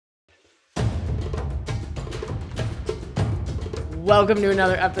Welcome to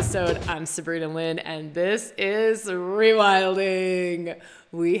another episode. I'm Sabrina Lynn, and this is Rewilding.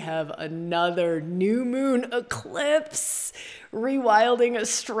 We have another new moon eclipse rewilding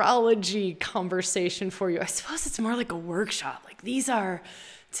astrology conversation for you. I suppose it's more like a workshop. Like these are,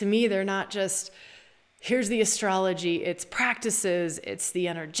 to me, they're not just, here's the astrology, it's practices, it's the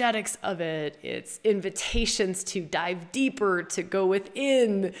energetics of it, it's invitations to dive deeper, to go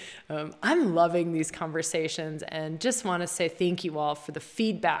within. I'm loving these conversations and just want to say thank you all for the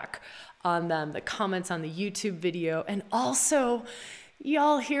feedback on them, the comments on the YouTube video, and also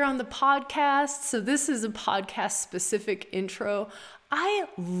y'all here on the podcast. So this is a podcast specific intro. I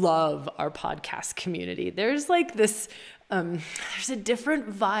love our podcast community. There's like this, there's a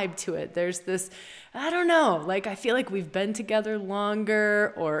different vibe to it. There's this, I don't know, like I feel like we've been together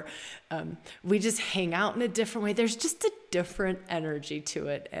longer, or we just hang out in a different way. There's just a different energy to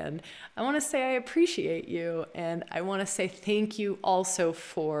it. And I want to say I appreciate you. And I want to say thank you also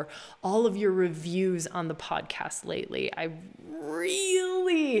for all of your reviews on the podcast lately. I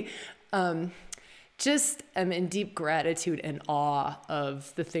really just am in deep gratitude and awe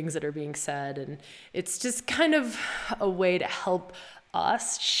of the things that are being said. And it's just kind of a way to help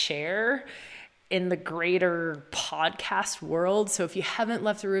us share in the greater podcast world. So if you haven't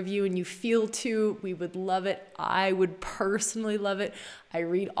left a review and you feel to, we would love it. I would personally love it. I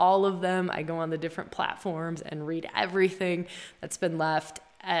read all of them. I go on the different platforms and read everything that's been left,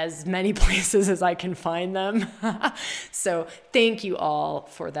 as many places as I can find them. So thank you all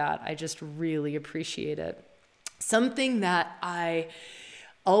for that. I just really appreciate it. Something that I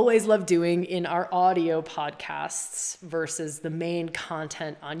always love doing in our audio podcasts versus the main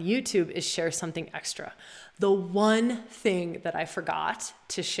content on YouTube is share something extra. The one thing that I forgot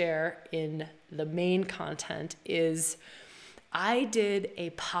to share in the main content is I did a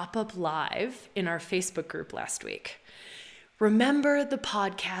pop-up live in our Facebook group last week. Remember the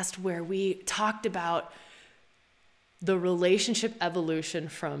podcast where we talked about the relationship evolution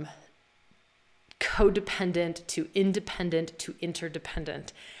from codependent to independent to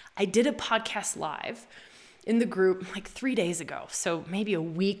interdependent? I did a podcast live in the group like 3 days ago, so maybe a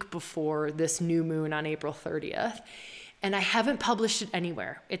week before this new moon on April 30th, and I haven't published it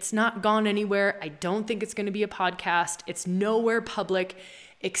anywhere. It's not gone anywhere. I don't think it's going to be a podcast. It's nowhere public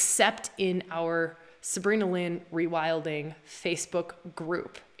except in our Sabrina Lynn Rewilding Facebook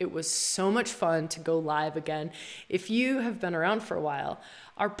group. It was so much fun to go live again. If you have been around for a while,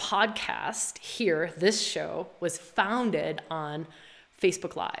 our podcast here, this show, was founded on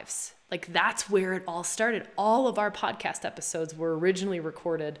Facebook Lives. Like that's where it all started. All of our podcast episodes were originally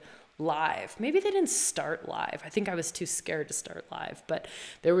recorded live. Maybe they didn't start live. I think I was too scared to start live, but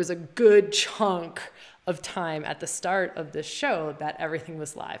there was a good chunk of time at the start of this show that everything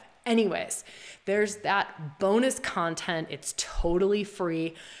was live. Anyways, there's that bonus content. It's totally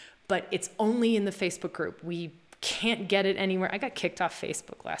free, but it's only in the Facebook group. We can't get it anywhere. I got kicked off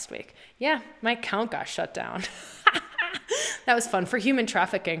Facebook last week. Yeah, my account got shut down. That was fun for human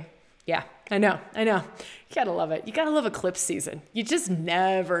trafficking. Yeah, I know. You gotta love it. You gotta love eclipse season. You just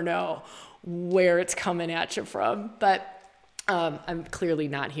never know where it's coming at you from. But I'm clearly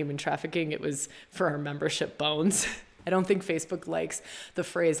not human trafficking. It was for our membership bones. I don't think Facebook likes the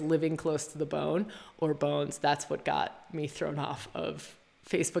phrase living close to the bone or bones. That's what got me thrown off of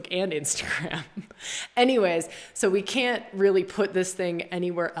Facebook and Instagram. Anyways, so we can't really put this thing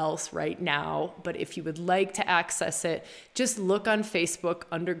anywhere else right now, but if you would like to access it, just look on Facebook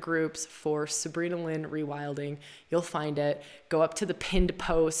under groups for Sabrina Lynn Rewilding. You'll find it. Go up to the pinned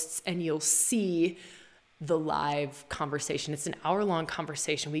posts and you'll see the live conversation. It's an hour-long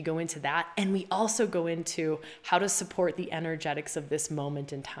conversation. We go into that, and we also go into how to support the energetics of this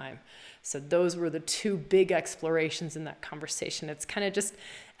moment in time. So those were the two big explorations in that conversation. It's kind of just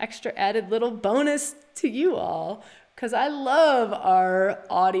extra added little bonus to you all, because I love our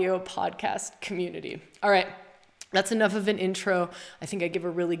audio podcast community. All right, that's enough of an intro. I think I give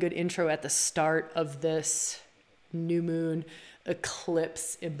a really good intro at the start of this new moon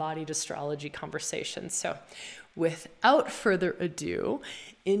eclipse embodied astrology conversation. So without further ado,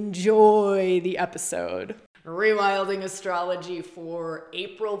 enjoy the episode. Rewilding astrology for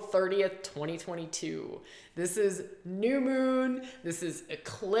April 30th, 2022. This is new moon. This is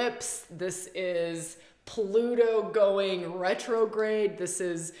eclipse. This is Pluto going retrograde. This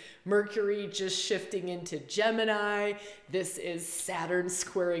is Mercury just shifting into Gemini. This is Saturn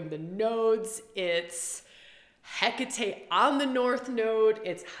squaring the nodes. It's Hecate on the North Node.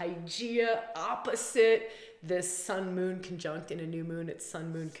 It's Hygeia opposite this Sun-Moon conjunct in a new moon. It's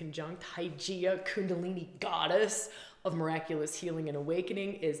Sun-Moon conjunct Hygeia, Kundalini goddess of miraculous healing and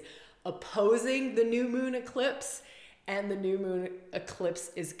awakening, is opposing the new moon eclipse. and the new moon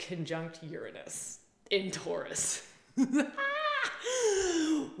eclipse is conjunct Uranus in Taurus.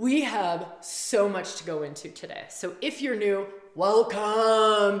 We have so much to go into today. So if you're new,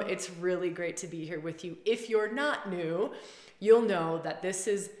 welcome. It's really great to be here with you. If you're not new, you'll know that this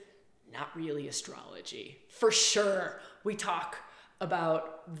is not really astrology. For sure, we talk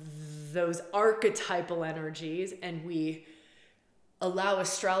about those archetypal energies and we allow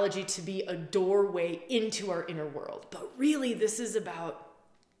astrology to be a doorway into our inner world. But really, this is about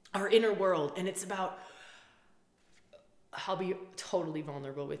our inner world, and it's about, I'll be totally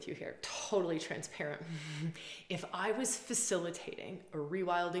vulnerable with you here, totally transparent. If I was facilitating a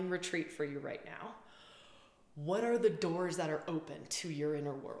rewilding retreat for you right now, what are the doors that are open to your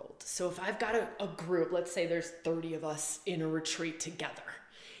inner world? So if I've got a group, let's say there's 30 of us in a retreat together,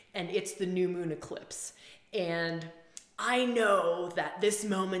 and it's the new moon eclipse, and I know that this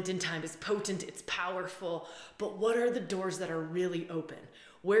moment in time is potent, it's powerful, but what are the doors that are really open?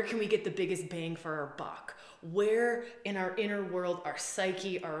 Where can we get the biggest bang for our buck? Where in our inner world, our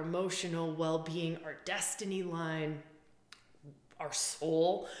psyche, our emotional well-being, our destiny line, our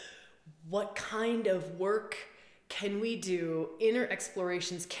soul, what kind of work can we do, inner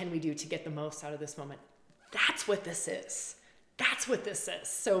explorations can we do to get the most out of this moment? That's what this is. That's what this is.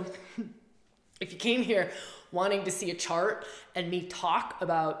 So if you came here wanting to see a chart and me talk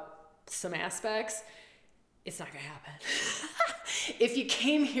about some aspects, it's not going to happen. If you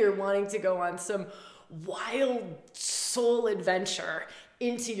came here wanting to go on some wild soul adventure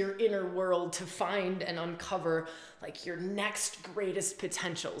into your inner world to find and uncover like your next greatest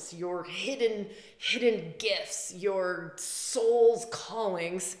potentials, your hidden gifts, your soul's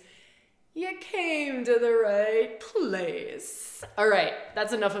callings, you came to the right place. All right,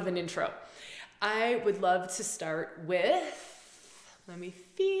 that's enough of an intro. I would love to start with,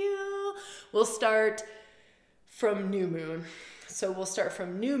 we'll start from new moon. So we'll start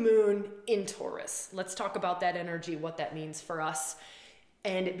from new moon in Taurus. Let's talk about that energy, what that means for us,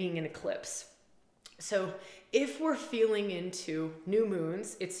 and it being an eclipse. So if we're feeling into new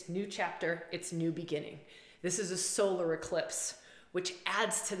moons, it's new chapter, it's new beginning. This is a solar eclipse, which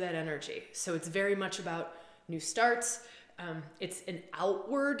adds to that energy. So it's very much about new starts. It's an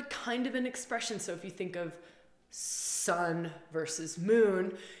outward kind of an expression. So if you think of sun versus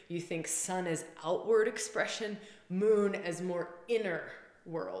moon, you think sun as outward expression, moon as more inner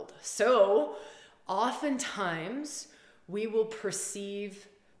world. So oftentimes we will perceive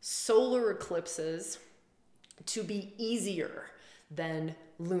solar eclipses to be easier than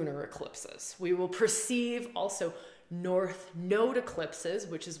lunar eclipses. We will perceive also north node eclipses,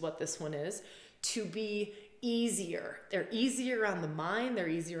 which is what this one is, to be easier. They're easier on the mind, they're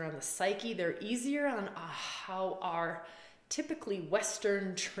easier on the psyche, they're easier on how our typically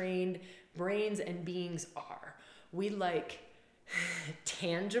Western trained brains and beings are. We like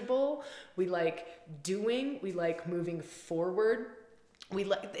tangible, we like doing, we like moving forward. We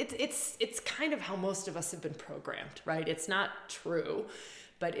like it's kind of how most of us have been programmed, right? It's not true,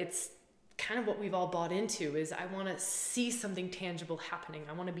 but it's kind of what we've all bought into is I want to see something tangible happening.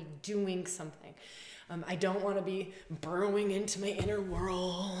 I want to be doing something. I don't want to be burrowing into my inner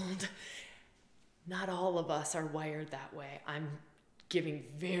world. Not all of us are wired that way. I'm giving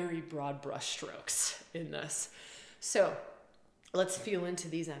very broad brushstrokes in this. So let's feel into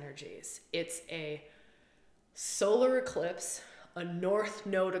these energies. It's a solar eclipse, a north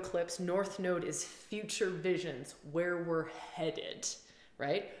node eclipse. North node is future visions, where we're headed,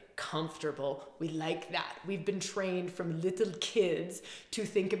 right? Comfortable. We like that. We've been trained from little kids to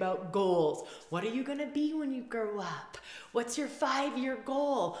think about goals. What are you going to be when you grow up? What's your 5-year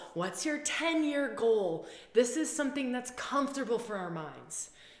goal? What's your 10-year goal? This is something that's comfortable for our minds.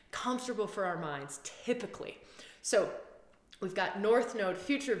 Comfortable for our minds, typically. So we've got North Node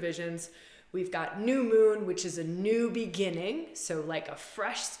future visions. We've got new moon, which is a new beginning. So like a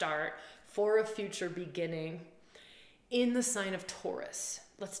fresh start for a future beginning in the sign of Taurus.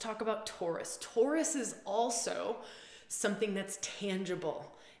 Let's talk about Taurus. Taurus is also something that's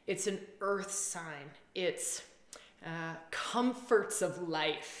tangible. It's an earth sign. It's comforts of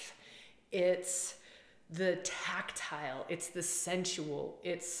life. It's the tactile. It's the sensual.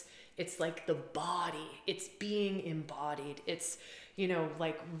 It's like the body. It's being embodied. It's,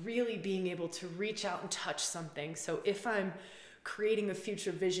 like really being able to reach out and touch something. So if I'm creating a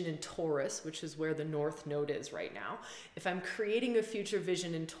future vision in Taurus, which is where the North Node is right now, if I'm creating a future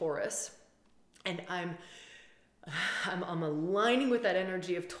vision in Taurus and I'm aligning with that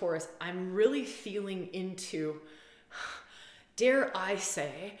energy of Taurus, I'm really feeling into, dare I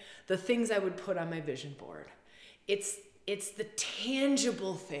say, the things I would put on my vision board. It's it's the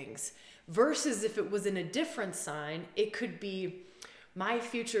tangible things versus if it was in a different sign, it could be my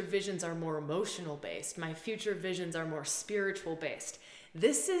future visions are more emotional based. My future visions are more spiritual based.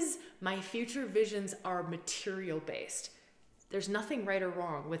 This is my future visions are material based. There's nothing right or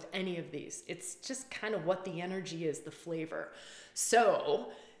wrong with any of these. It's just kind of what the energy is, the flavor.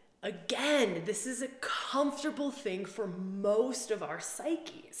 So again, this is a comfortable thing for most of our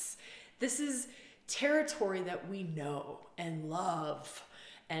psyches. This is territory that we know and love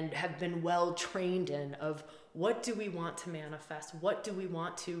and have been well trained in of what do we want to manifest? What do we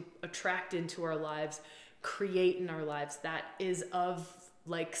want to attract into our lives, create in our lives that is of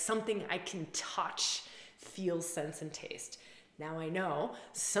like something I can touch, feel, sense, and taste. Now I know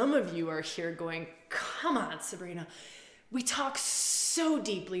some of you are here going, come on, Sabrina. We talk so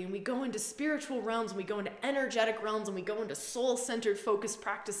deeply and we go into spiritual realms and we go into energetic realms and we go into soul-centered focused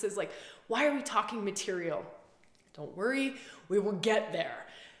practices. Like, why are we talking material? Don't worry, we will get there.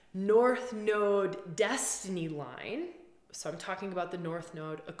 North Node destiny line. So I'm talking about the North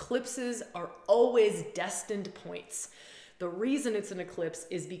Node. Eclipses are always destined points. The reason it's an eclipse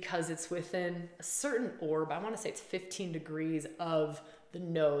is because it's within a certain orb. I want to say it's 15 degrees of the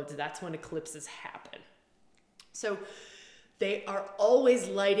nodes. That's when eclipses happen. So they are always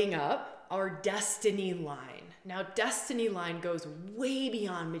lighting up our destiny line. Now, destiny line goes way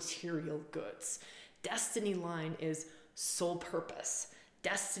beyond material goods. Destiny line is soul purpose.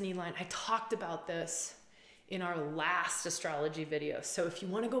 Destiny line, I talked about this in our last astrology video. So if you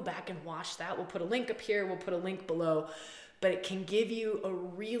want to go back and watch that, we'll put a link up here, we'll put a link below, but it can give you a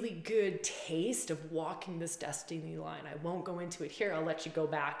really good taste of walking this destiny line. I won't go into it here. I'll let you go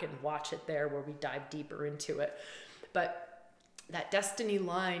back and watch it there where we dive deeper into it. But that destiny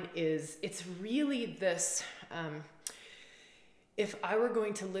line it's really this, if I were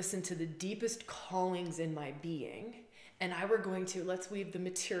going to listen to the deepest callings in my being, and I were going to, let's weave the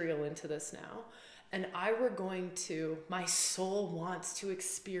material into this now, and I were going to, my soul wants to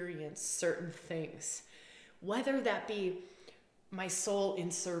experience certain things, whether that be my soul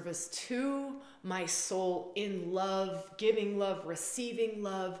in service to, my soul in love, giving love, receiving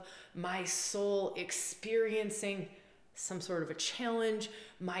love, my soul experiencing some sort of a challenge,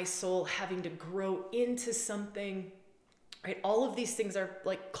 my soul having to grow into something, right? All of these things are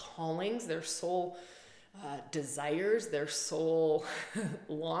like callings, they're soul desires, their soul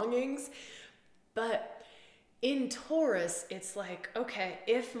longings. But in Taurus, it's like, okay,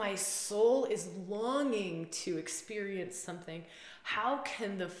 if my soul is longing to experience something, how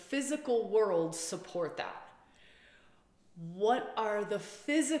can the physical world support that? What are the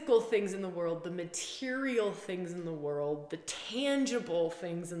physical things in the world, the material things in the world, the tangible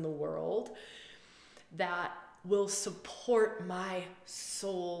things in the world that will support my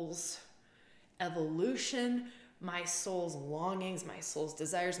soul's evolution, my soul's longings, my soul's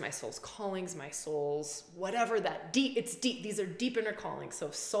desires, my soul's callings, my soul's whatever that deep, it's deep. These are deep inner callings. So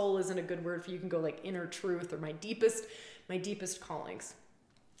if soul isn't a good word for you, can go like inner truth or my deepest callings.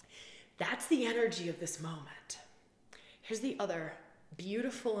 That's the energy of this moment. Here's the other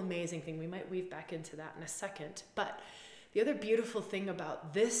beautiful, amazing thing. We might weave back into that in a second. But the other beautiful thing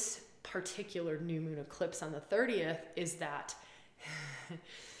about this particular new moon eclipse on the 30th is that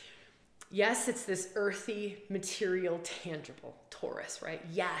yes, it's this earthy, material, tangible Taurus, right?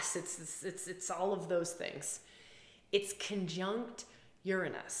 Yes, it's all of those things. It's conjunct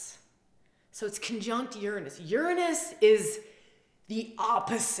Uranus. So it's conjunct Uranus. Uranus is the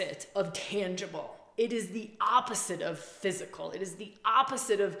opposite of tangible. It is the opposite of physical. It is the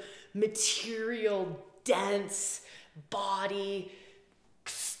opposite of material, dense, body,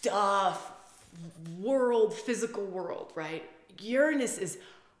 stuff, world, physical world, right? Uranus is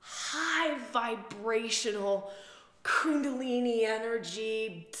high vibrational, kundalini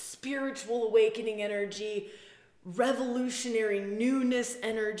energy, spiritual awakening energy, revolutionary newness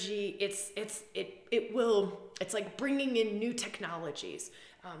energy. It's like bringing in new technologies,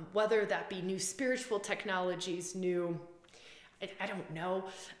 whether that be new spiritual technologies, new, I don't know,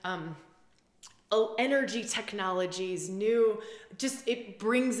 energy technologies, new, just it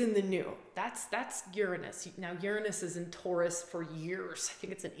brings in the new. That's Uranus. Now Uranus is in Taurus for years. I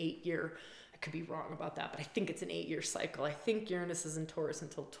think it's an 8-year, I could be wrong about that, but I think it's an 8-year cycle. I think Uranus is in Taurus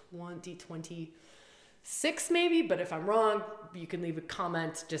until 2026 maybe, but if I'm wrong, you can leave a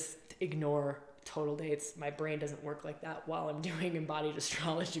comment, just ignore total dates. My brain doesn't work like that while I'm doing embodied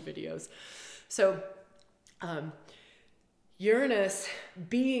astrology videos. So, Uranus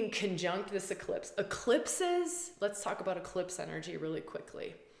being conjunct this eclipse. Eclipses, let's talk about eclipse energy really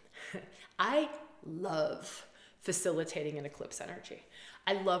quickly. I love facilitating an eclipse energy.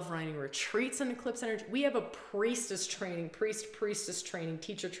 I love running retreats in eclipse energy. We have a priestess training, priestess training,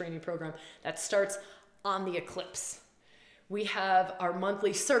 teacher training program that starts on the eclipse. We have our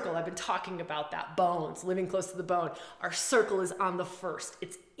monthly circle. I've been talking about that, bones, living close to the bone. Our circle is on the 1st.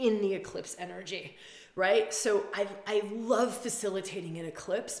 It's in the eclipse energy, right? So I love facilitating an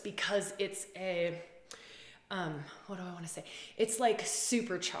eclipse because it's what do I want to say? It's like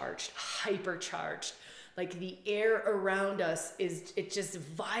supercharged, hypercharged. Like the air around us it just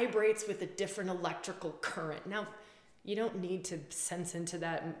vibrates with a different electrical current. Now, you don't need to sense into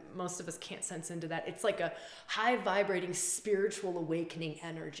that. Most of us can't sense into that. It's like a high vibrating spiritual awakening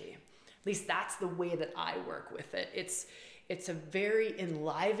energy. At least that's the way that I work with it. It's a very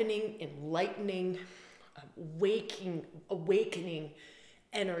enlivening, enlightening, awakening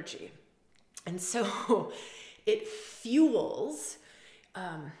energy. And so it fuels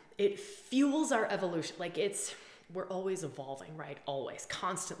our evolution. Like we're always evolving, right? Always,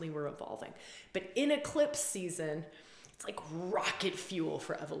 constantly we're evolving. But in eclipse season, it's like rocket fuel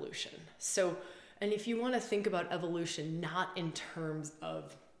for evolution. So, and if you want to think about evolution, not in terms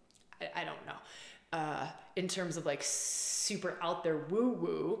of, I don't know, in terms of like super out there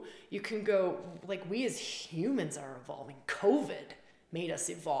woo-woo, you can go, like we as humans are evolving. COVID made us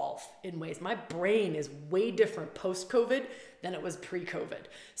evolve in ways. My brain is way different post-COVID than it was pre-COVID,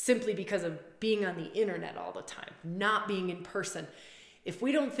 simply because of being on the internet all the time, not being in person. If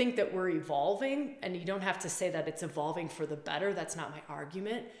we don't think that we're evolving, and you don't have to say that it's evolving for the better, that's not my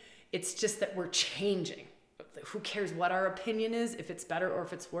argument. It's just that we're changing. Who cares what our opinion is, if it's better or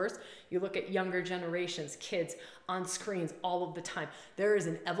if it's worse? You look at younger generations, kids on screens all of the time. There is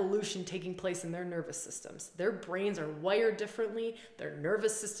an evolution taking place in their nervous systems. Their brains are wired differently. Their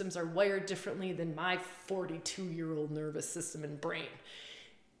nervous systems are wired differently than my 42-year-old nervous system and brain.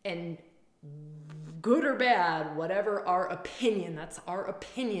 And good or bad, whatever our opinion, that's our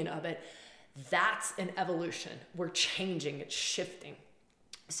opinion of it, that's an evolution. We're changing, it's shifting.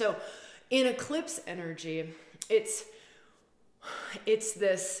 So in eclipse energy, it's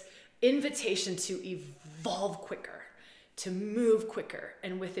this invitation to evolve quicker, to move quicker.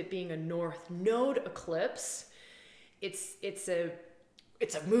 And with it being a North Node eclipse, it's a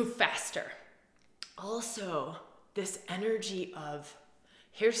move faster. Also, this energy of,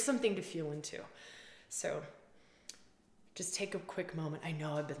 here's something to feel into. So just take a quick moment. I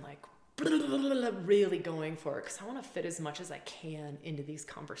know I've been like really going for it because I want to fit as much as I can into these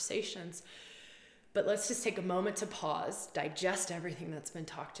conversations. But let's just take a moment to pause, digest everything that's been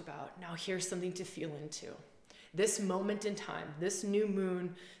talked about. Now here's something to feel into. This moment in time, this new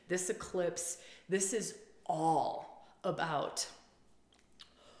moon, this eclipse, this is all about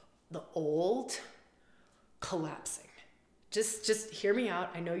the old collapsing. Just hear me out.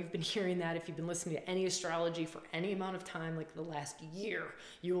 I know you've been hearing that. If you've been listening to any astrology for any amount of time, like the last year,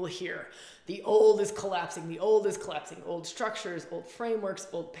 you will hear the old is collapsing. The old is collapsing. Old structures, old frameworks,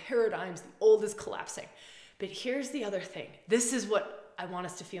 old paradigms, the old is collapsing. But here's the other thing. This is what I want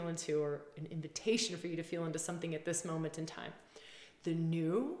us to feel into, or an invitation for you to feel into something at this moment in time. The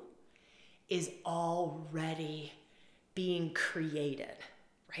new is already being created,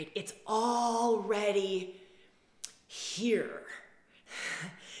 right? It's already here.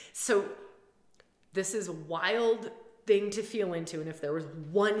 So this is a wild thing to feel into. And if there was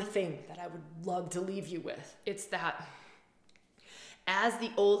one thing that I would love to leave you with, it's that as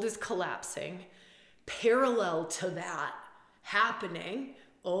the old is collapsing, parallel to that happening,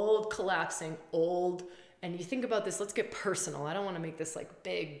 old collapsing, old, and you think about this, let's get personal. I don't want to make this like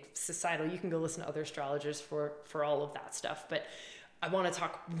big societal. You can go listen to other astrologers for all of that stuff, but I want to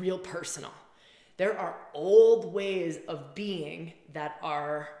talk real personal. There are old ways of being that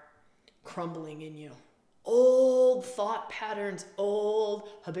are crumbling in you. Old thought patterns, old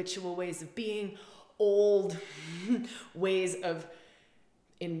habitual ways of being, old ways of,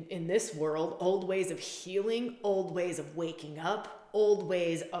 in this world, old ways of healing, old ways of waking up, old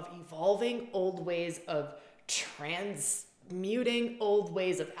ways of evolving, old ways of transmuting, old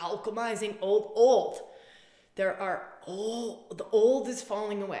ways of alchemizing, old. The old is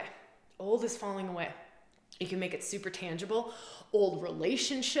falling away. Old is falling away. You can make it super tangible. Old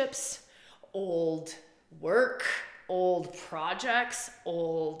relationships, old work, old projects,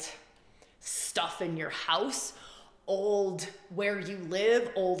 old stuff in your house, old where you live,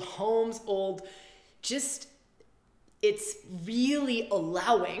 old homes, old just, it's really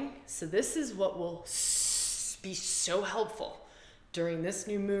allowing. So this is what will be so helpful during this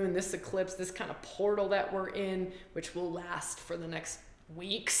new moon, this eclipse, this kind of portal that we're in, which will last for the next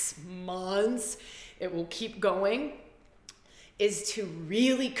weeks, months, it will keep going, is to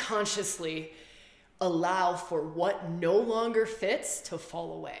really consciously allow for what no longer fits to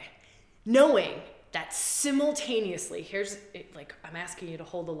fall away. Knowing that simultaneously, like I'm asking you to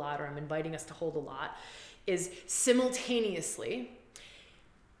hold a lot, or I'm inviting us to hold a lot, is simultaneously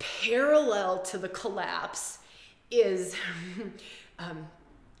parallel to the collapse is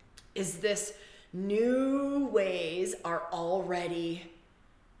this new ways are already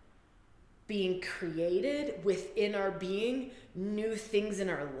being created within our being. New things in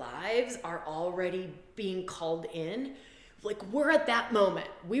our lives are already being called in. Like, we're at that moment.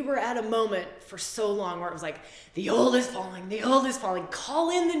 We were at a moment for so long where it was like, the old is falling,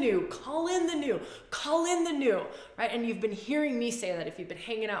 call in the new, call in the new, call in the new, right? And you've been hearing me say that. If you've been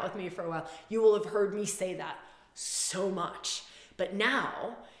hanging out with me for a while, you will have heard me say that so much. But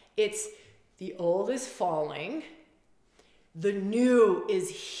now it's the old is falling, the new is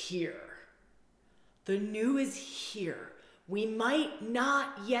here. The new is here. We might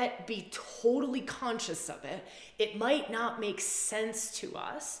not yet be totally conscious of it. It might not make sense to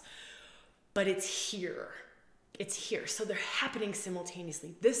us, but it's here. It's here. So they're happening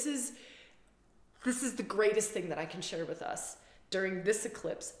simultaneously. This is the greatest thing that I can share with us during this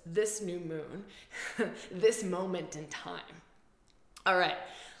eclipse, this new moon, this moment in time. All right,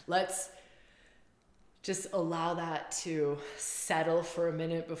 let's just allow that to settle for a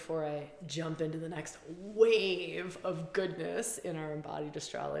minute before I jump into the next wave of goodness in our embodied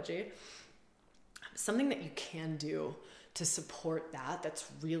astrology. Something that you can do to support that's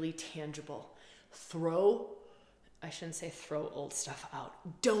really tangible. I shouldn't say throw old stuff out.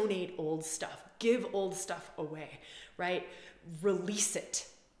 Donate old stuff. Give old stuff away, right? Release it.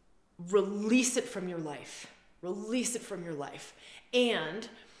 Release it from your life. Release it from your life. And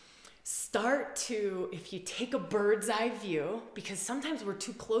start to, if you take a bird's eye view, because sometimes we're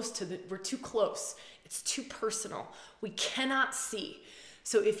too close. It's too personal. We cannot see.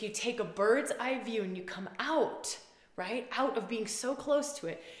 So if you take a bird's eye view and you come out, right, out of being so close to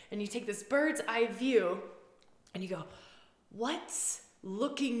it, and you take this bird's eye view and you go, what's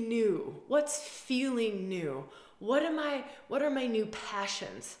looking new? What's feeling new? What are my new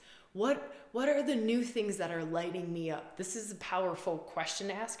passions? What are the new things that are lighting me up? This is a powerful question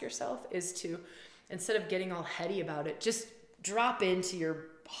to ask yourself, is to, instead of getting all heady about it, just drop into your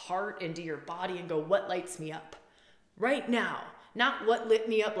heart, into your body, and go, what lights me up right now? Not what lit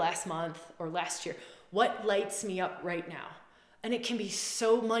me up last month or last year. What lights me up right now? And it can be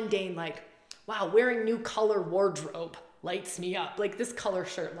so mundane, like, wow, wearing new color wardrobe lights me up. Like, this color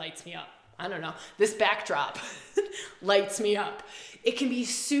shirt lights me up. I don't know, this backdrop lights me up. It can be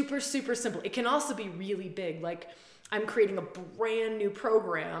super, super simple. It can also be really big. Like, I'm creating a brand new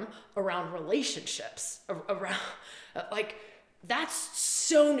program around relationships, around, like, that's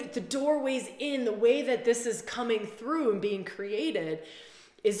so new. The doorways in, the way that this is coming through and being created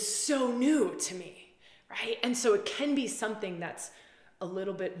is so new to me, right? And so it can be something that's a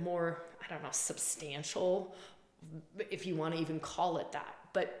little bit more, I don't know, substantial, if you want to even call it that.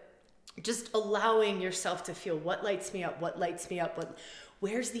 But just allowing yourself to feel what lights me up,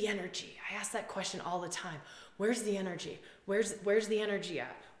 where's the energy? I ask that question all the time. Where's the energy? Where's the energy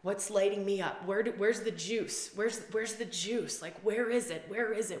at? What's lighting me up? Where's the juice? Where's the juice? Like, where is it?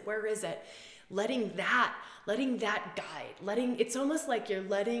 Letting that guide. It's almost like you're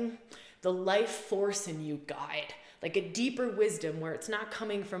letting the life force in you guide. Like a deeper wisdom where it's not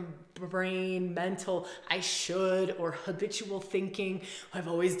coming from brain, mental, I should, or habitual thinking. I've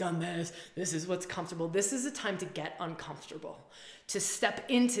always done this. This is what's comfortable. This is a time to get uncomfortable, to step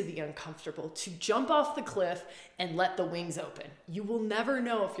into the uncomfortable, to jump off the cliff and let the wings open. You will never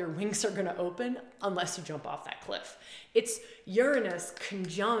know if your wings are going to open unless you jump off that cliff. It's Uranus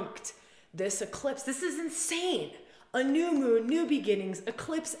conjunct this eclipse. This is insane. A new moon, new beginnings,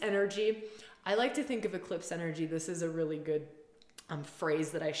 eclipse energy. I like to think of eclipse energy. This is a really good phrase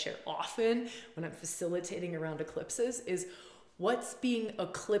that I share often when I'm facilitating around eclipses, is what's being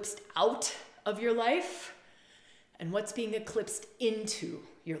eclipsed out of your life and what's being eclipsed into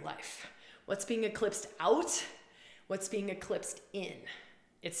your life. What's being eclipsed out, what's being eclipsed in.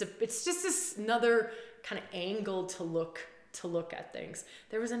 It's just this another kind of angle to look at things.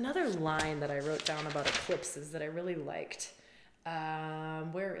 There was another line that I wrote down about eclipses that I really liked.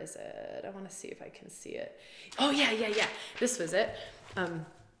 Where is it? I want to see if I can see it. Oh yeah. This was it.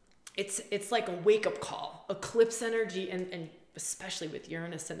 It's like a wake-up call. Eclipse energy, and especially with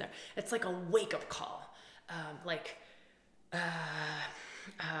Uranus in there, it's like a wake-up call.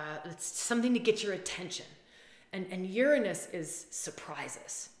 It's something to get your attention. And Uranus is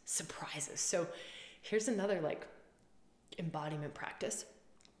surprises. So here's another like embodiment practice,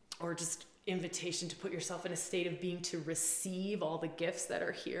 or just invitation to put yourself in a state of being to receive all the gifts that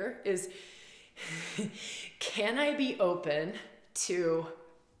are here, is Can I be open to,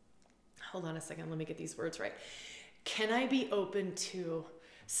 hold on a second, let me get these words right. Can I be open to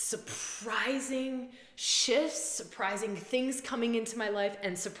surprising shifts, surprising things coming into my life,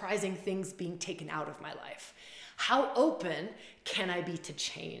 and surprising things being taken out of my life? How open can I be to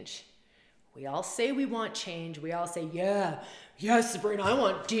change? We all say we want change. We all say, yes, Sabrina, I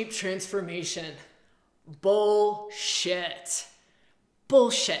want deep transformation. Bullshit.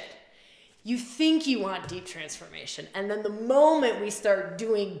 You think you want deep transformation, and then the moment we start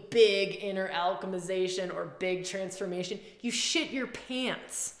doing big inner alchemization or big transformation, you shit your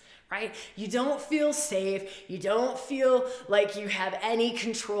pants, right? You don't feel safe. You don't feel like you have any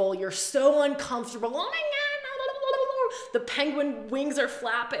control. You're so uncomfortable. Oh my God, the penguin wings are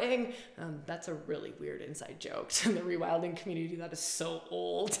flapping. That's a really weird inside joke to the rewilding community. That is so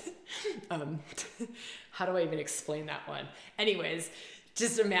old. How do I even explain that one? Anyways,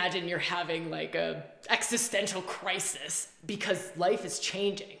 just imagine you're having like a existential crisis because life is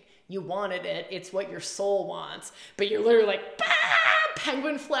changing. You wanted it. It's what your soul wants. But you're literally like, bah!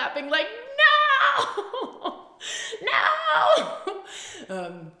 Penguin flapping like, no!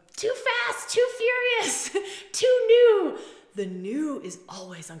 Too fast, too furious, too new. The new is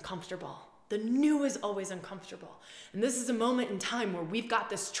always uncomfortable. And this is a moment in time where we've got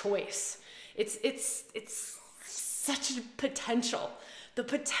this choice. It's such a potential. The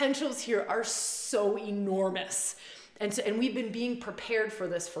potentials here are so enormous. And we've been being prepared for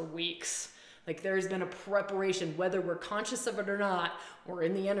this for weeks. Like there's been a preparation, whether we're conscious of it or not, or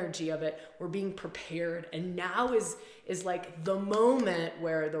in the energy of it, we're being prepared. And now is like the moment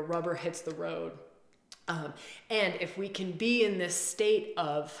where the rubber hits the road. And if we can be in this state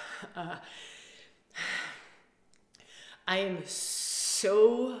of, I am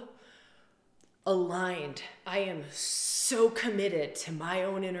so aligned. I am so committed to my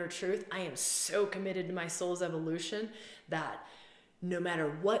own inner truth. I am so committed to my soul's evolution that no matter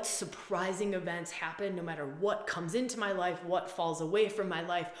what surprising events happen, no matter what comes into my life, what falls away from my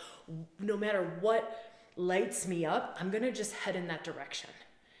life, no matter what lights me up, I'm going to just head in that direction.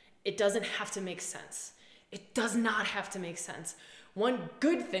 It doesn't have to make sense. It does not have to make sense. One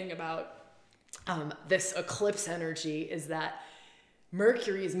good thing about this eclipse energy is that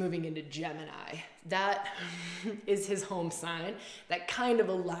Mercury is moving into Gemini. That is his home sign. That kind of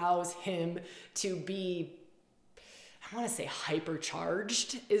allows him to be, I want to say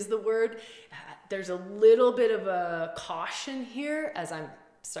hypercharged is the word. There's a little bit of a caution here as I'm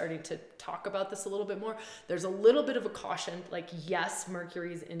starting to talk about this a little bit more. There's a little bit of a caution, like, yes,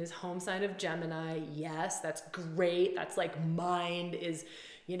 Mercury's in his home sign of Gemini. Yes, that's great. That's like mind is,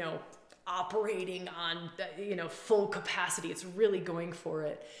 operating on, full capacity. It's really going for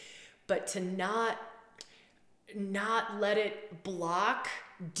it. But to not let it block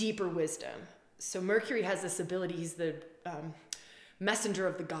deeper wisdom. So Mercury has this ability. He's the messenger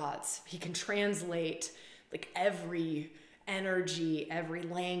of the gods. He can translate like every energy, every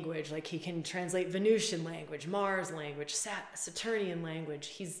language. Like he can translate Venusian language, Mars language, Saturnian language.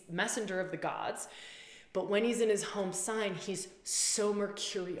 He's messenger of the gods. But when he's in his home sign, he's so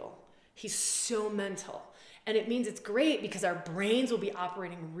mercurial. He's so mental. And it means it's great because our brains will be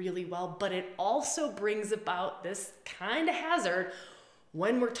operating really well, but it also brings about this kind of hazard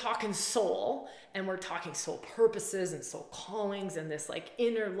when we're talking soul and we're talking soul purposes and soul callings and this like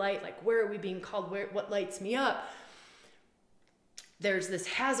inner light, like where are we being called? What lights me up? There's this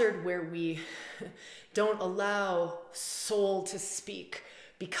hazard where we don't allow soul to speak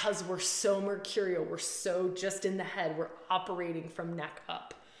because we're so mercurial. We're so just in the head. We're operating from neck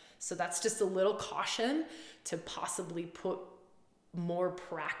up. So that's just a little caution to possibly put more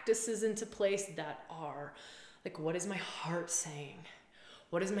practices into place that are like, what is my heart saying?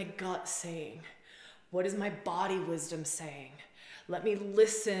 What is my gut saying? What is my body wisdom saying? Let me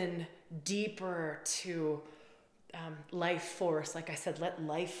listen deeper to life force. Like I said, let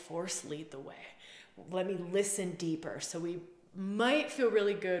life force lead the way. Let me listen deeper. So we might feel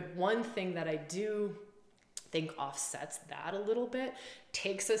really good. One thing that I do think offsets that a little bit,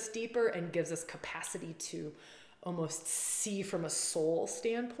 takes us deeper and gives us capacity to almost see from a soul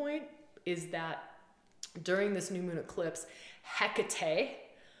standpoint, is that during this new moon eclipse, Hecate,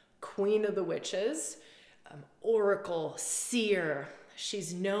 queen of the witches, oracle, seer,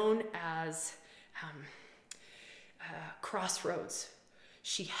 she's known as crossroads.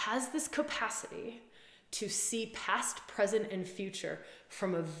 She has this capacity to see past, present, and future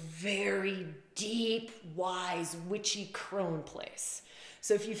from a very deep, wise, witchy crone place.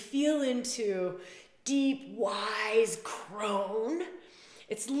 So if you feel into deep, wise crone,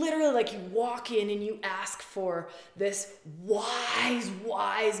 it's literally like you walk in and you ask for this wise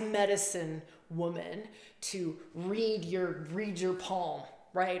medicine woman to read your palm,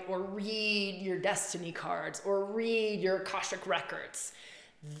 right? Or read your destiny cards, or read your Akashic records.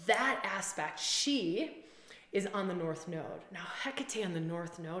 That aspect, she is on the North Node. Now, Hecate on the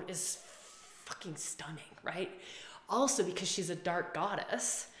North Node is fucking stunning, right? Also because she's a dark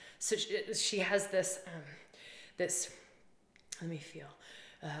goddess, so she has this, let me feel,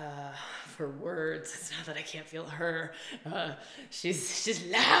 for words, it's not that I can't feel her, she's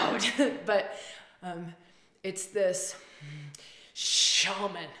loud, but it's this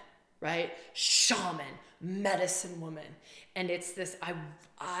shaman, right? Shaman, medicine woman. And it's this,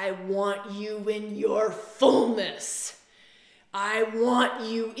 I want you in your fullness. I want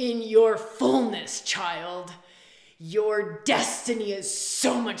you in your fullness, child. Your destiny is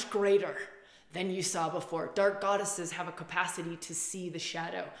so much greater than you saw before. Dark goddesses have a capacity to see the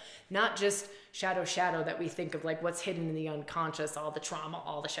shadow, not just shadow that we think of like what's hidden in the unconscious, all the trauma,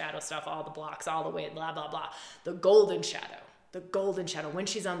 all the shadow stuff, all the blocks, all the way, blah, blah, blah. The golden shadow, when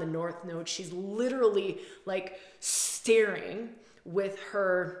she's on the North Node, she's literally like staring with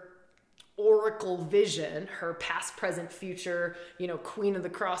her oracle vision, her past, present, future, queen of the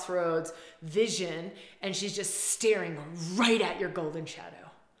crossroads vision, and she's just staring right at your golden shadow,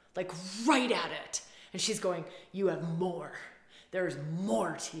 like right at it. And she's going, you have more. There's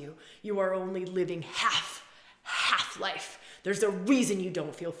more to you. You are only living half life. There's a reason you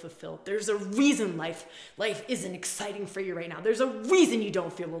don't feel fulfilled. There's a reason life isn't exciting for you right now. There's a reason you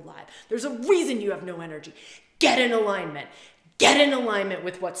don't feel alive. There's a reason you have no energy. Get in alignment. Get in alignment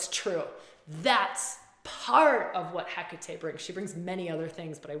with what's true. That's part of what Hecate brings. She brings many other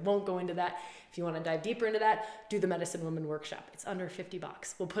things, but I won't go into that. If you want to dive deeper into that, do the Medicine Woman Workshop. It's under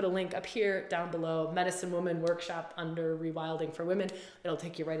 $50. We'll put a link up here, down below, Medicine Woman Workshop under Rewilding for Women. It'll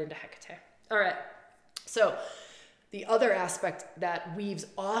take you right into Hecate. All right. So the other aspect that weaves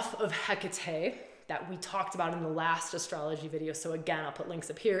off of Hecate that we talked about in the last astrology video. So again, I'll put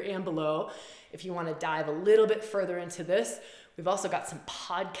links up here and below if you want to dive a little bit further into this. We've also got some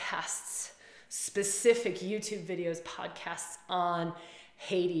podcasts, specific YouTube videos, podcasts on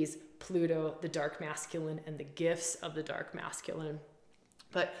Hades, Pluto, the dark masculine, and the gifts of the dark masculine.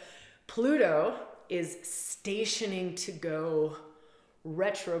 But Pluto is stationing to go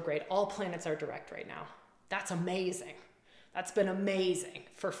retrograde. All planets are direct right now. That's amazing. That's been amazing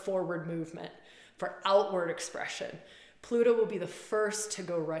for forward movement, for outward expression. Pluto will be the first to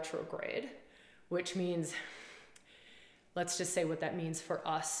go retrograde, which means, let's just say what that means for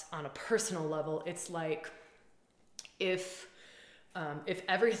us on a personal level. It's like if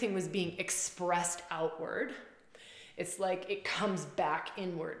everything was being expressed outward, it's like it comes back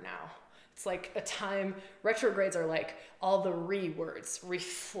inward now. It's like a time, retrogrades are like all the words,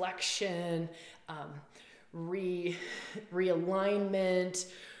 reflection, realignment,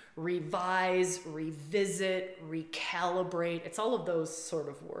 revise, revisit, recalibrate. It's all of those sort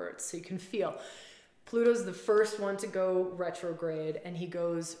of words. So you can feel Pluto's the first one to go retrograde, and he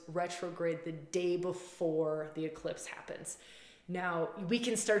goes retrograde the day before the eclipse happens. Now we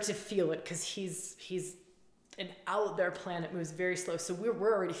can start to feel it because he's an out there planet, moves very slow. So we're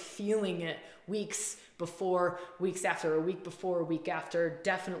already feeling it weeks before, weeks after, a week before, a week after.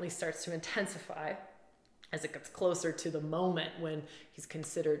 Definitely starts to intensify as it gets closer to the moment when he's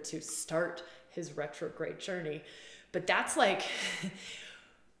considered to start his retrograde journey. But that's like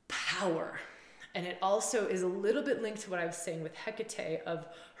power. And it also is a little bit linked to what I was saying with Hecate, of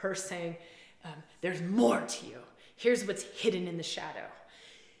her saying, there's more to you. Here's what's hidden in the shadow.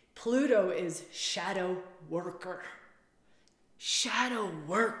 Pluto is shadow worker. Shadow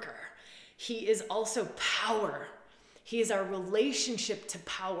worker. He is also power. He is our relationship to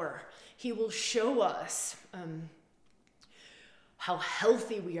power. He will show us how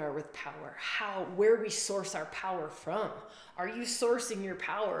healthy we are with power, where we source our power from. Are you sourcing your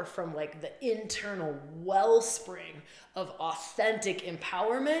power from like the internal wellspring of authentic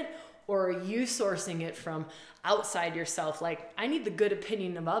empowerment, or are you sourcing it from outside yourself? Like, I need the good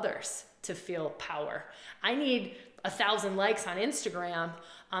opinion of others to feel power. I need 1,000 likes on Instagram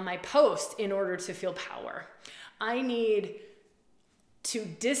on my post in order to feel power. I need to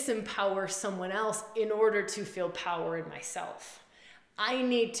disempower someone else in order to feel power in myself. I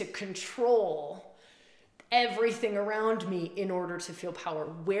need to control everything around me in order to feel power.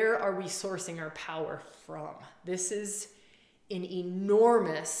 Where are we sourcing our power from? This is an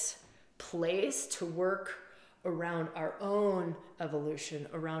enormous place to work around our own evolution,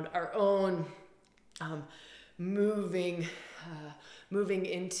 around our own moving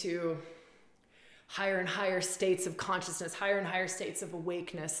into higher and higher states of consciousness, higher and higher states of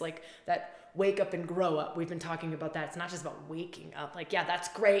awakeness, like that wake up and grow up. We've been talking about that. It's not just about waking up. Like, yeah, that's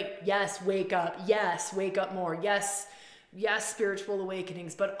great. Yes, wake up. Yes, wake up more. Yes, spiritual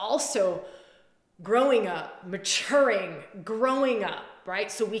awakenings, but also growing up, maturing, growing up, right?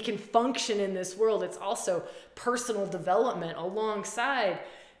 So we can function in this world. It's also personal development alongside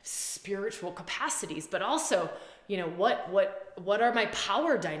spiritual capacities, but also, what are my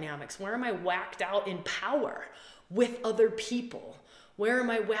power dynamics? Where am I whacked out in power with other people? Where am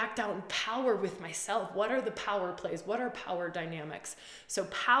I whacked out in power with myself? What are the power plays? What are power dynamics? So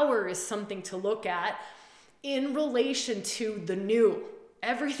power is something to look at in relation to the new.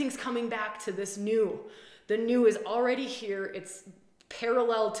 Everything's coming back to this new. The new is already here. It's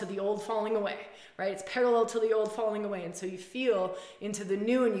parallel to the old falling away, right? It's parallel to the old falling away. And so you feel into the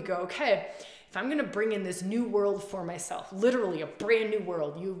new and you go, okay, if I'm going to bring in this new world for myself, literally a brand new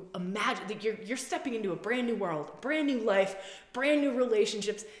world, you imagine that you're stepping into a brand new world, brand new life, brand new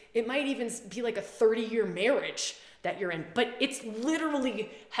relationships. It might even be like a 30-year marriage that you're in, but it's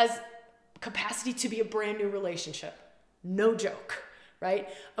literally has capacity to be a brand new relationship. No joke, right?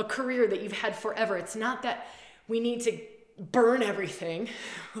 A career that you've had forever. It's not that we need to burn everything,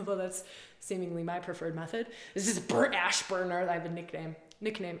 although that's seemingly my preferred method. This is ash burner. I have a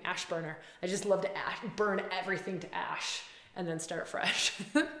nickname ash burner. I just love to burn everything to ash and then start fresh.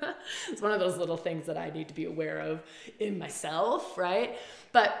 It's one of those little things that I need to be aware of in myself, right?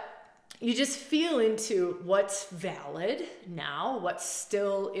 But you just feel into what's valid now, what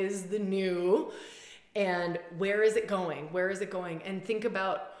still is the new, and where is it going? Where is it going? And think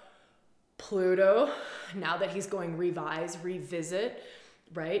about Pluto, now that he's going revise, revisit,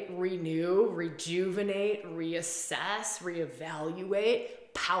 right? Renew, rejuvenate, reassess, reevaluate.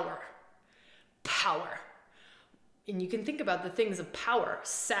 Power. And you can think about the things of power,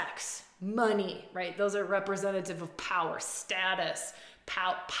 sex, money, right? Those are representative of power, status,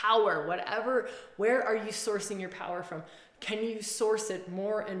 power, whatever. Where are you sourcing your power from? Can you source it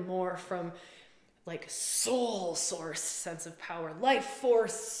more and more from like soul source sense of power, life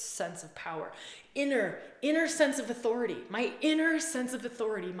force sense of power, inner sense of authority, my inner sense of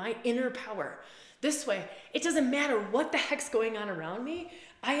authority, my inner power. This way, it doesn't matter what the heck's going on around me.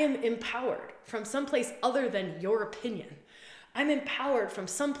 I am empowered from someplace other than your opinion. I'm empowered from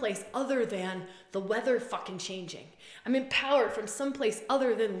someplace other than the weather fucking changing. I'm empowered from someplace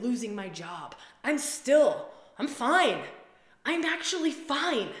other than losing my job. I'm fine. I'm actually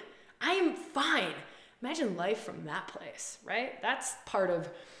fine. I am fine. Imagine life from that place, right? That's part of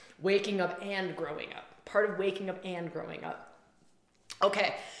waking up and growing up.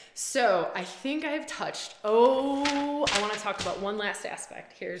 Okay, so I think I've touched. I want to talk about one last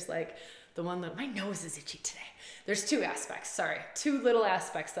aspect. Here's like the one that my nose is itchy today. There's two little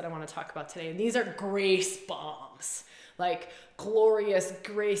aspects that I want to talk about today. And these are grace bombs, like glorious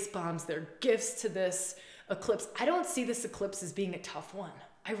grace bombs. They're gifts to this eclipse. I don't see this eclipse as being a tough one.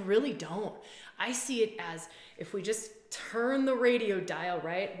 I really don't. I see it as if we just turn the radio dial,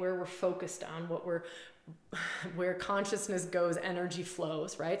 right, where we're focused on where consciousness goes, energy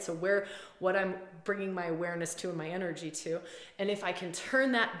flows, right? So what I'm bringing my awareness to and my energy to. And if I can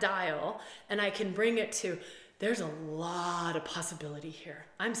turn that dial and I can bring it to, there's a lot of possibility here.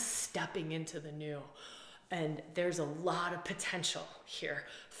 I'm stepping into the new. And there's a lot of potential here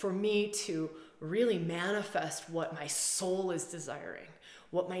for me to really manifest what my soul is desiring,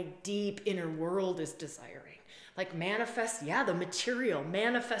 what my deep inner world is desiring. Like manifest, the material,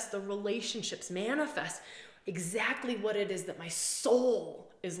 manifest the relationships, manifest exactly what it is that my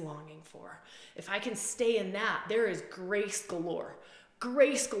soul is longing for. If I can stay in that, there is grace galore.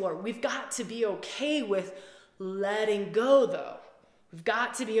 Grace galore. We've got to be okay with letting go, though. We've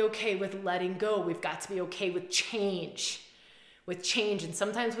got to be okay with letting go. We've got to be okay with change. And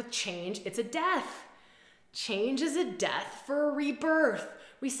sometimes with change, it's a death. Change is a death for a rebirth.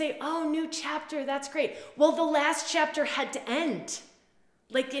 We say, oh, new chapter, that's great. Well, the last chapter had to end.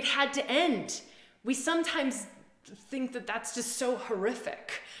 Like it had to end. We sometimes think that that's just so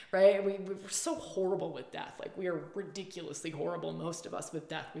horrific, right? We're so horrible with death. Like we are ridiculously horrible, most of us, with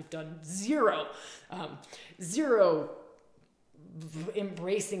death. We've done zero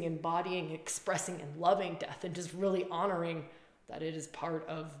embracing, embodying, expressing, and loving death, and just really honoring that it is part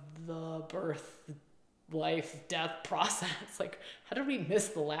of the birth, life, death process. Like, how did we miss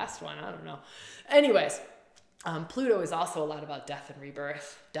the last one? I don't know. Anyways, Pluto is also a lot about death and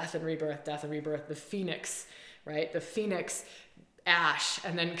rebirth. The phoenix, right? The phoenix ash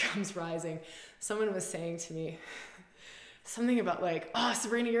and then comes rising. Someone was saying to me something about like, oh,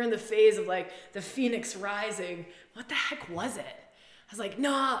 Sabrina, you're in the phase of like the phoenix rising. What the heck was it? I was like,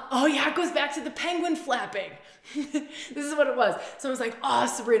 nah, oh yeah, it goes back to the penguin flapping. This is what it was. So I was like, oh,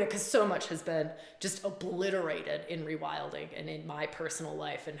 Sabrina, because so much has been just obliterated in rewilding and in my personal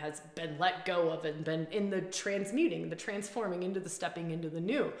life and has been let go of and been in the transmuting, the transforming into the stepping into the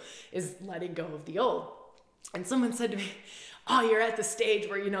new is letting go of the old. And someone said to me, oh, you're at the stage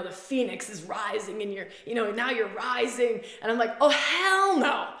where, the phoenix is rising and now you're rising. And I'm like, oh, hell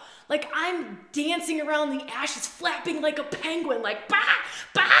no. Like, I'm dancing around the ashes, flapping like a penguin, like, bah,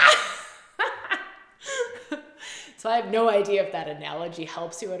 bah. So I have no idea if that analogy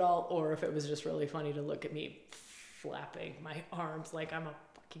helps you at all, or if it was just really funny to look at me flapping my arms like I'm a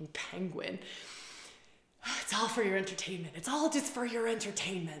fucking penguin. It's all for your entertainment. It's all just for your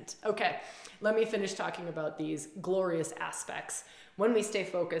entertainment. Okay, let me finish talking about these glorious aspects. When we stay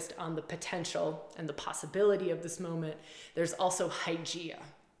focused on the potential and the possibility of this moment, there's also Hygeia.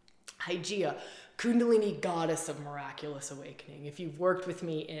 Hygeia, Kundalini goddess of miraculous awakening. If you've worked with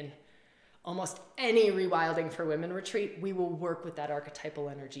me in almost any Rewilding for Women retreat, we will work with that archetypal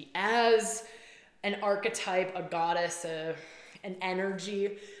energy as an archetype, a goddess, an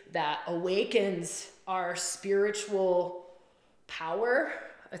energy that awakens our spiritual power.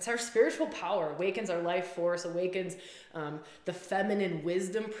 It's our spiritual power, awakens our life force, awakens the feminine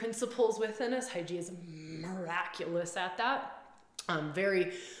wisdom principles within us. Hygeia is miraculous at that.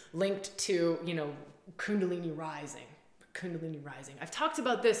 Very linked to, Kundalini rising. I've talked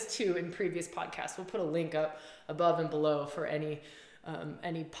about this too in previous podcasts. We'll put a link up above and below for any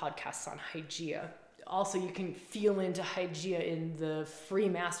podcasts on Hygeia. Also, you can feel into Hygeia in the free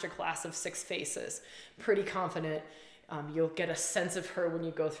masterclass of 6 Faces. Pretty confident you'll get a sense of her when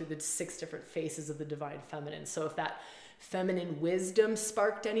you go through the 6 different faces of the divine feminine. So if that feminine wisdom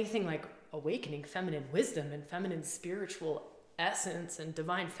sparked anything, like awakening feminine wisdom and feminine spiritual essence and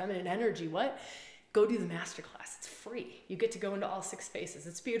divine feminine energy, go do the masterclass. It's free. You get to go into all 6 faces.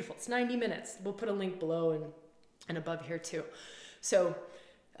 It's beautiful. It's 90 minutes. We'll put a link below and above here too. So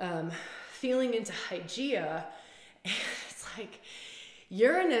feeling into Hygeia, it's like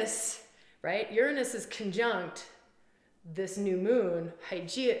Uranus, right? Uranus is conjunct this new moon.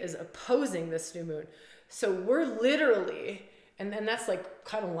 Hygeia is opposing this new moon. So we're literally, and that's like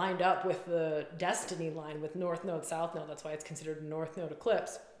kind of lined up with the destiny line with North Node, South Node. That's why it's considered a North Node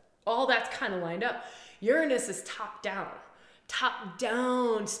eclipse. All that's kind of lined up. Uranus is top down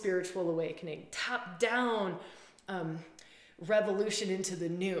spiritual awakening, top down revolution into the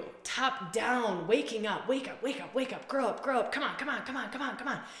new, top down waking up, wake up, grow up, come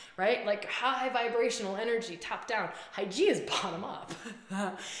on, right? Like high vibrational energy, top down. Hygeia is bottom up,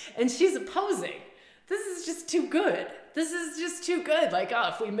 and she's opposing. This is just too good. Like,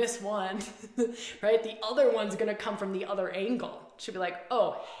 if we miss one, right, the other one's gonna come from the other angle. She'll be like,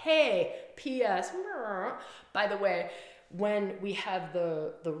 oh, hey, P.S. By the way, when we have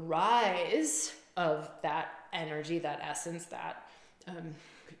the rise of that energy, that essence, that a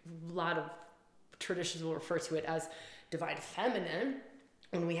lot of traditions will refer to it as divine feminine.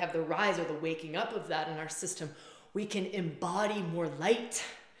 When we have the rise or the waking up of that in our system, we can embody more light.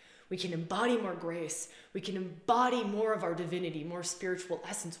 We can embody more grace. We can embody more of our divinity, more spiritual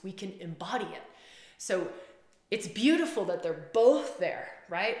essence. We can embody it. So it's beautiful that they're both there,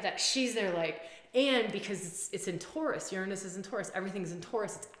 right? That she's there and because it's in Taurus, Uranus is in Taurus, everything's in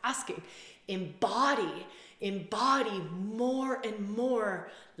Taurus, it's asking, embody more and more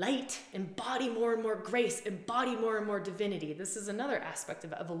light, embody more and more grace, embody more and more divinity. This is another aspect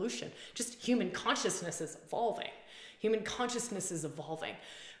of evolution. Just human consciousness is evolving.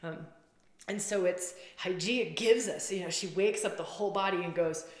 And so it's, Hygeia gives us, she wakes up the whole body and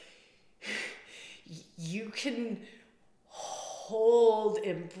goes, you can hold,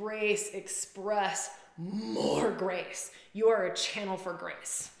 embrace, express more grace. You are a channel for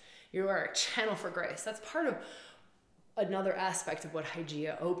grace. That's part of another aspect of what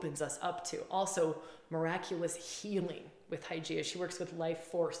Hygeia opens us up to. Also, miraculous healing with Hygeia. She works with life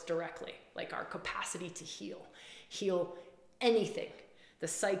force directly, like our capacity to heal anything, the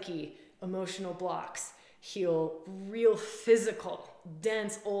psyche, emotional blocks, heal real physical,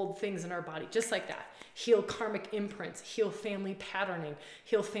 dense, old things in our body, just like that. Heal karmic imprints, heal family patterning,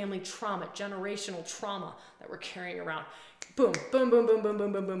 heal family trauma, generational trauma that we're carrying around. Boom, boom, boom, boom, boom,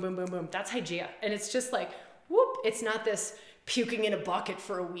 boom, boom, boom, boom, boom, boom. That's Hygeia. And it's just like, whoop, it's not this puking in a bucket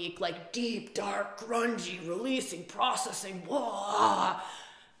for a week, like deep, dark, grungy, releasing, processing, whoa.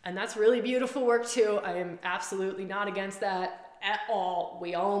 And that's really beautiful work too. I am absolutely not against that at all.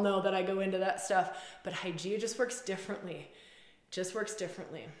 We all know that I go into that stuff, but Hygeia just works differently.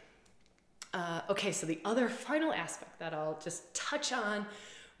 Okay, so the other final aspect that I'll just touch on,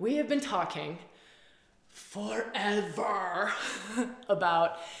 we have been talking forever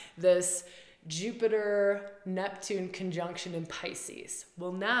about this Jupiter-Neptune conjunction in Pisces.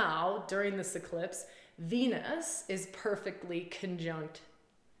 Well, now, during this eclipse, Venus is perfectly conjunct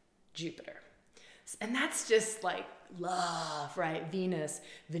Jupiter. And that's just like love, right? Venus,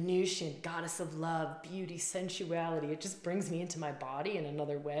 Venusian, goddess of love, beauty, sensuality. It just brings me into my body in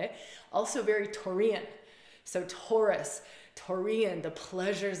another way. Also very Taurian. So Taurus, Taurian, the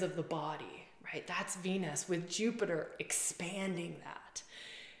pleasures of the body, right? That's Venus, with Jupiter expanding that.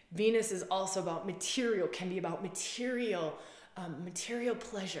 Venus is also about material, can be about material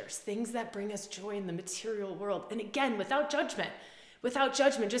pleasures, things that bring us joy in the material world. And again, without judgment,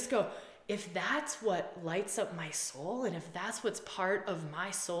 just go, if that's what lights up my soul, and if that's what's part of my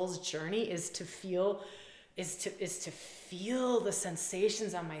soul's journey is to feel the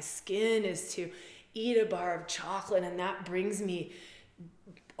sensations on my skin, is to eat a bar of chocolate, and that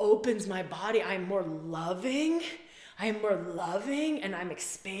opens my body. I'm more loving, and I'm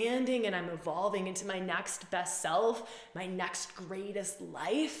expanding, and I'm evolving into my next best self, my next greatest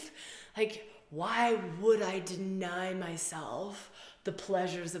life. Like, why would I deny myself the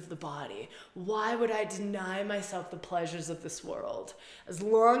pleasures of the body? Why would I deny myself the pleasures of this world? As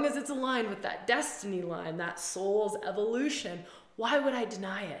long as it's aligned with that destiny line, that soul's evolution, why would I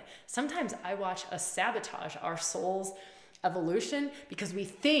deny it? Sometimes I watch us sabotage our soul's evolution because we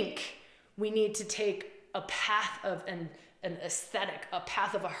think we need to take a path of an aesthetic, a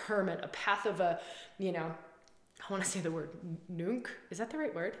path of a hermit, a path of I want to say the word nunk. Is that the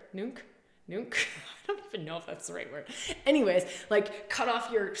right word? Nunk? I don't even know if that's the right word. Anyways, like cut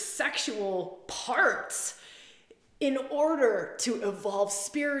off your sexual parts in order to evolve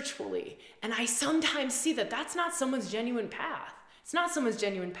spiritually. And I sometimes see that that's not someone's genuine path. It's not someone's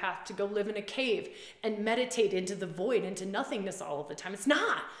genuine path to go live in a cave and meditate into the void, into nothingness all of the time. It's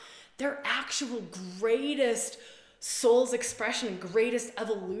not. Their actual greatest soul's expression, greatest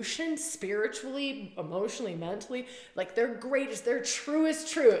evolution, spiritually, emotionally, mentally, like their truest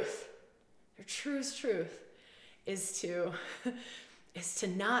truth is to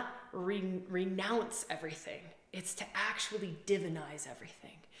not renounce everything. It's to actually divinize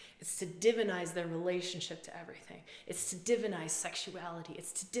everything. It's to divinize their relationship to everything. It's to divinize sexuality.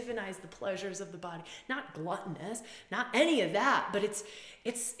 It's to divinize the pleasures of the body. Not gluttonous, not any of that, but it's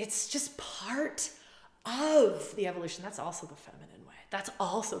just part of the evolution. That's also the feminine way. That's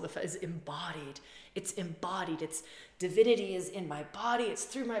also is embodied. It's embodied. It's divinity is in my body. It's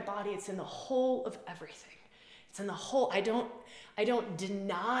through my body. It's in the whole of everything. It's in the whole. I don't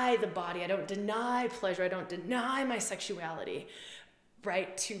deny the body. I don't deny pleasure. I don't deny my sexuality,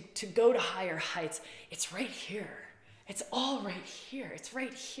 right? To go to higher heights. It's right here. It's all right here. It's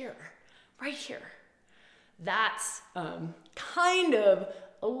right here. Right here. That's kind of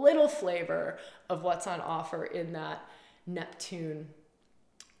a little flavor of what's on offer in that Neptune,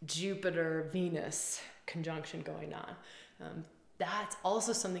 Jupiter, Venus conjunction going on. That's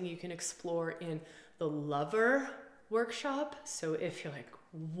also something you can explore in the Lover workshop. So if you're like,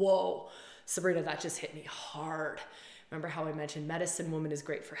 whoa, Sabrina, that just hit me hard. Remember how I mentioned Medicine Woman is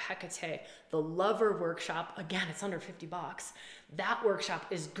great for Hecate? The Lover workshop, again, it's under $50. That workshop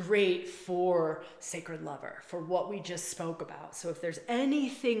is great for Sacred Lover, for what we just spoke about. So if there's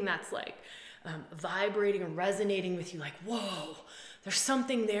anything that's like vibrating or resonating with you, like, whoa, there's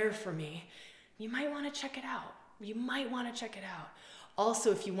something there for me, you might want to check it out.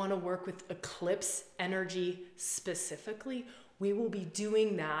 Also, if you want to work with eclipse energy specifically, we will be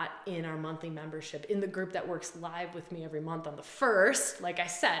doing that in our monthly membership in the group that works live with me every month on the 1st. Like I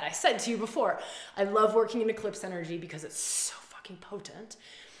said to you before, I love working in eclipse energy because it's so fucking potent.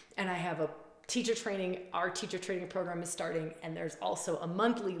 And I have our teacher training program is starting, and there's also a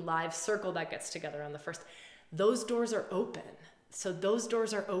monthly live circle that gets together on the 1st. Those doors are open.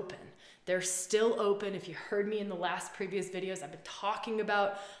 They're still open. If you heard me in the last previous videos, I've been talking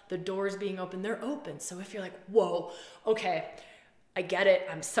about the doors being open. They're open. So if you're like, whoa, okay, I get it.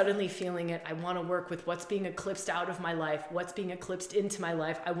 I'm suddenly feeling it. I want to work with what's being eclipsed out of my life, what's being eclipsed into my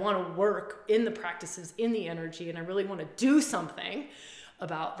life. I want to work in the practices, in the energy, and I really want to do something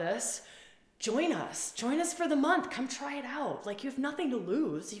about this. Join us for the month. Come try it out. Like, you have nothing to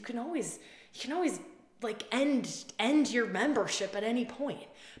lose. You can always like end your membership at any point.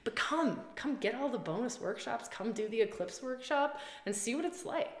 But come get all the bonus workshops. Come do the eclipse workshop and see what it's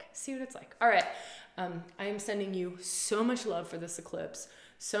like. All right. I am sending you so much love for this eclipse,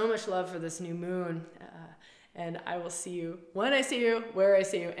 so much love for this new moon. And I will see you when I see you, where I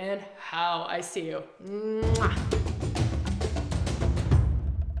see you, and how I see you. Mwah.